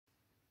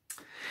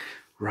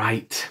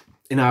Right,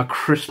 in our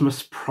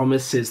Christmas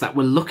promises that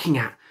we're looking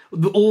at,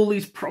 all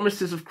these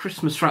promises of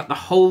Christmas throughout the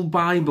whole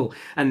Bible,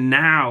 and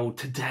now,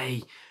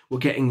 today, we're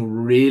getting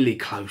really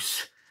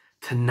close.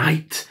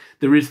 Tonight,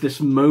 there is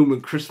this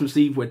moment, Christmas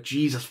Eve, where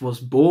Jesus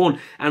was born,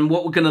 and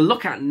what we're going to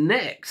look at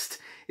next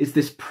is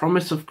this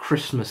promise of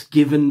Christmas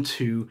given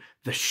to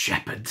the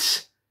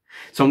shepherds.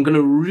 So I'm going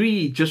to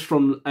read just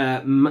from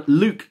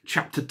Luke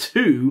chapter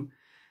 2,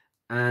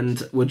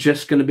 and we're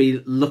just going to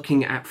be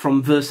looking at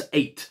from verse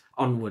 8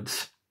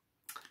 onwards.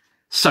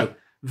 So,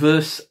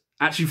 verse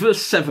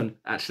 7,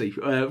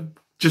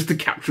 just to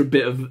capture a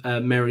bit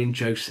of Mary and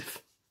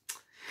Joseph.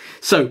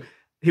 So,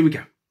 here we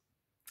go.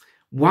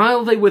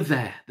 While they were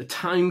there, the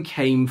time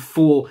came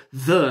for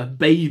the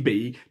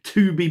baby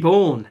to be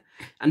born,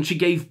 and she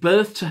gave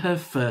birth to her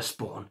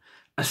firstborn,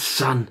 a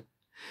son.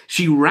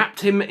 She wrapped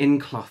him in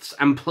cloths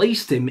and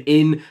placed him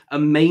in a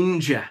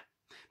manger,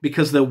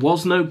 because there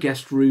was no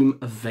guest room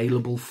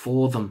available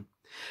for them.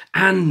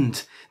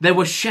 And there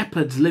were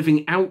shepherds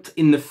living out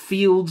in the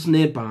fields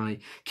nearby,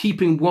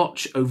 keeping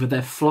watch over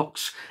their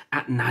flocks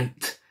at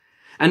night.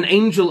 An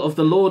angel of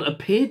the Lord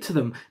appeared to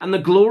them, and the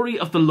glory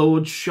of the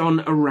Lord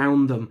shone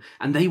around them,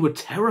 and they were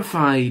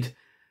terrified.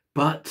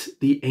 But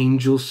the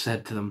angel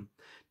said to them,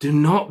 "Do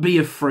not be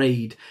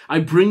afraid. I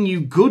bring you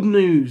good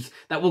news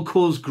that will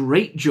cause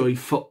great joy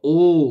for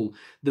all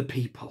the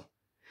people.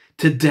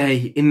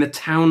 Today, in the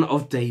town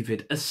of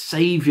David, a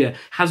Saviour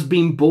has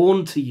been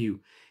born to you.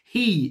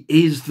 He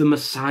is the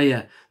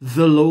Messiah,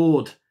 the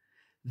Lord.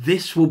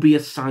 This will be a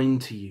sign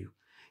to you.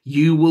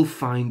 You will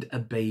find a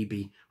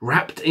baby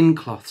wrapped in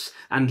cloths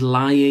and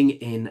lying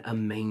in a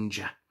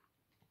manger."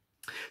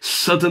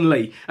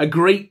 Suddenly, a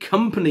great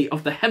company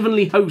of the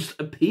heavenly host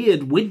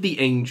appeared with the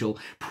angel,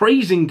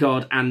 praising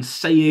God and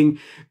saying,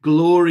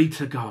 "Glory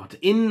to God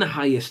in the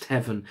highest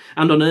heaven,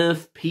 and on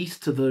earth peace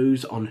to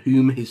those on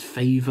whom his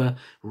favour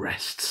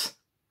rests."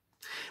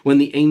 When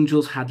the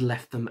angels had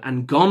left them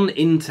and gone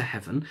into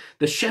heaven,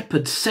 the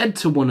shepherds said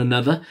to one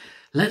another,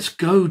 "Let's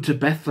go to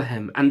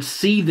Bethlehem and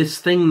see this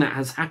thing that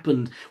has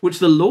happened, which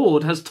the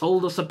Lord has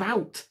told us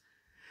about."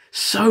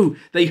 So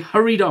they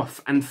hurried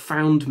off and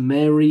found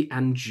Mary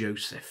and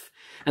Joseph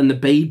and the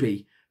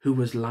baby who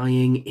was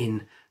lying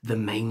in the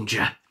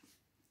manger.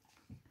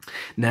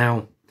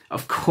 Now,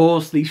 of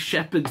course, these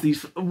shepherds,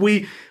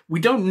 we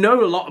don't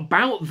know a lot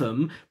about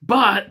them,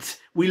 but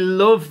we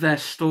love their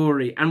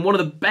story. And one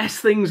of the best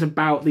things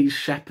about these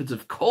shepherds,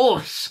 of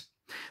course,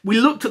 we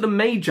looked at the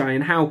Magi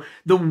and how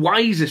the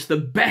wisest, the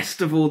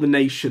best of all the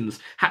nations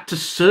had to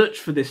search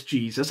for this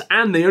Jesus,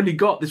 and they only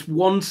got this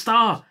one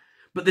star.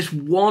 But this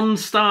one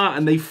star,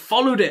 and they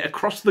followed it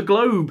across the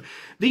globe.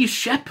 These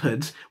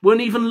shepherds weren't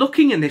even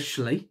looking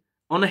initially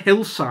on a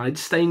hillside,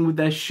 staying with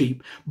their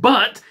sheep,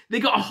 but they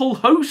got a whole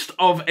host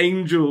of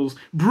angels,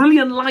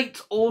 brilliant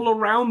lights all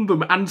around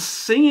them, and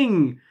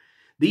singing.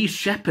 These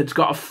shepherds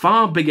got a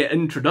far bigger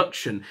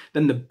introduction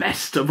than the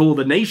best of all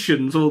the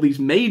nations, all these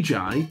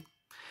Magi.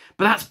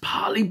 But that's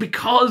partly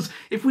because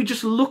if we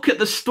just look at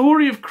the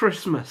story of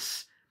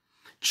Christmas,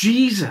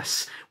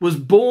 Jesus was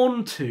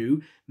born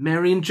to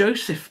Mary and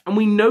Joseph, and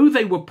we know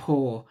they were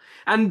poor,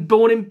 and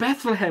born in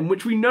Bethlehem,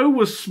 which we know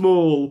was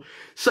small.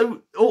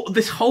 So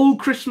this whole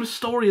Christmas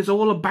story is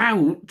all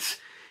about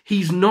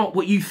he's not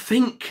what you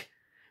think.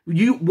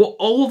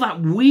 All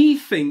that we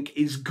think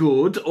is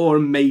good or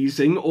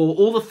amazing, or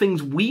all the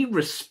things we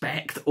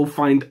respect or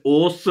find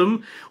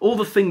awesome, all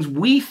the things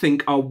we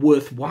think are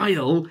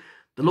worthwhile,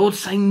 the Lord's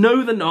saying,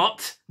 no, they're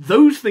not.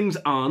 Those things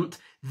aren't.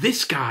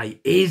 This guy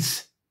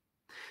is.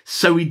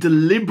 So he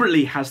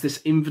deliberately has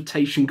this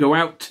invitation go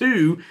out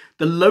to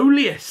the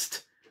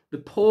lowliest, the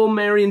poor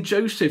Mary and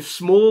Joseph,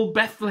 small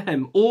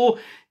Bethlehem, or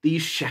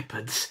these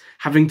shepherds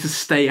having to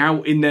stay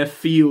out in their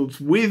fields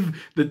with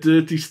the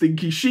dirty,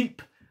 stinky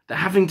sheep. They're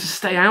having to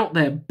stay out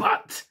there,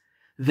 but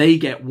they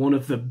get one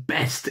of the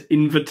best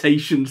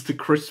invitations to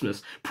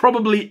Christmas,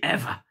 probably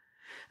ever.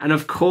 And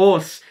of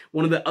course,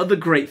 one of the other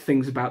great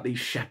things about these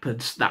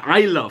shepherds that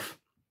I love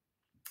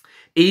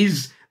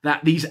is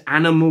that these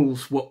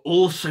animals were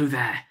also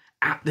there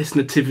at this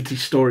nativity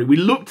story. We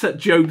looked at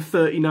Job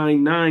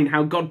 39:9,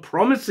 how God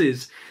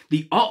promises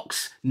the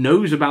ox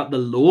knows about the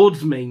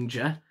Lord's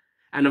manger.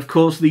 And of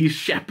course, these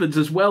shepherds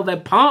as well, they're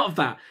part of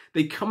that.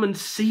 They come and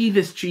see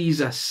this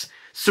Jesus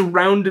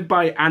surrounded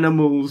by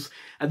animals.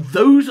 And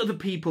those are the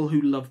people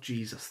who love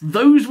Jesus.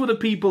 Those were the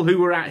people who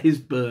were at his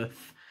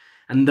birth.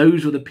 And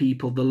those were the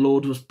people the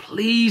Lord was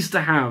pleased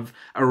to have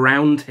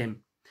around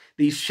him.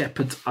 These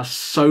shepherds are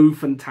so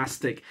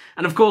fantastic.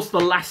 And of course,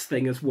 the last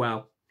thing as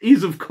well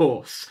is, of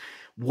course,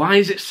 why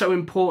is it so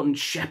important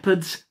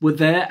shepherds were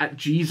there at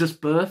Jesus'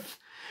 birth?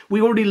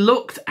 We already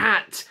looked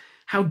at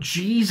how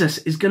Jesus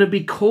is going to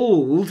be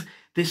called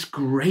this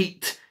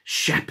great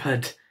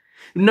shepherd.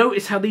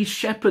 Notice how these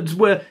shepherds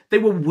were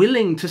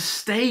willing to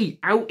stay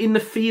out in the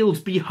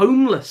fields, be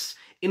homeless,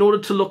 in order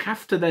to look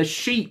after their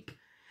sheep.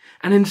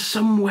 And in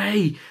some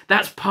way,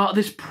 that's part of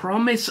this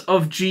promise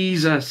of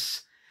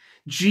Jesus.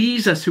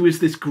 Jesus, who is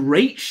this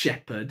great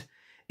shepherd,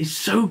 is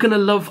so going to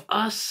love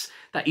us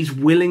that he's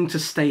willing to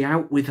stay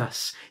out with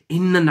us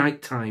in the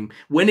nighttime,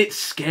 when it's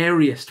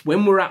scariest,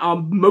 when we're at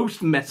our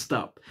most messed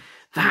up.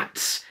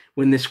 That's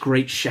when this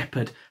great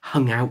shepherd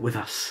hung out with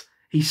us.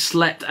 He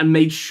slept and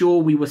made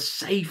sure we were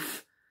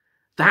safe.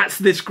 That's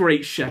this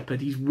great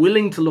shepherd. He's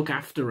willing to look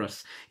after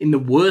us in the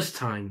worst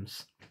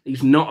times.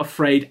 He's not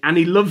afraid, and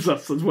he loves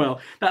us as well.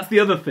 That's the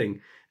other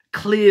thing.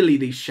 Clearly,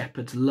 these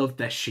shepherds loved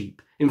their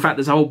sheep. In fact,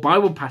 there's a whole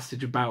Bible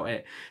passage about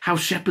it, how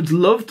shepherds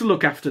love to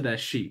look after their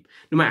sheep,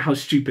 no matter how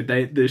stupid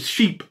the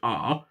sheep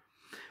are.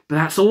 But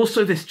that's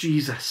also this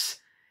Jesus.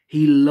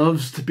 He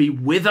loves to be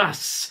with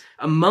us,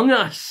 among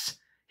us,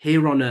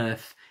 here on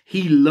earth.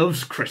 He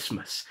loves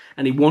Christmas,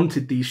 and he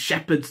wanted these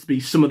shepherds to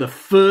be some of the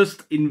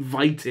first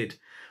invited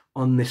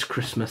on this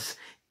Christmas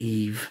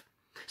Eve.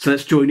 So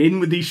let's join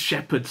in with these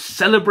shepherds,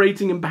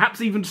 celebrating and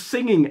perhaps even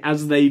singing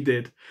as they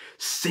did,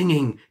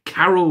 singing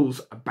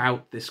carols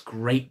about this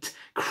great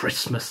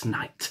Christmas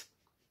night.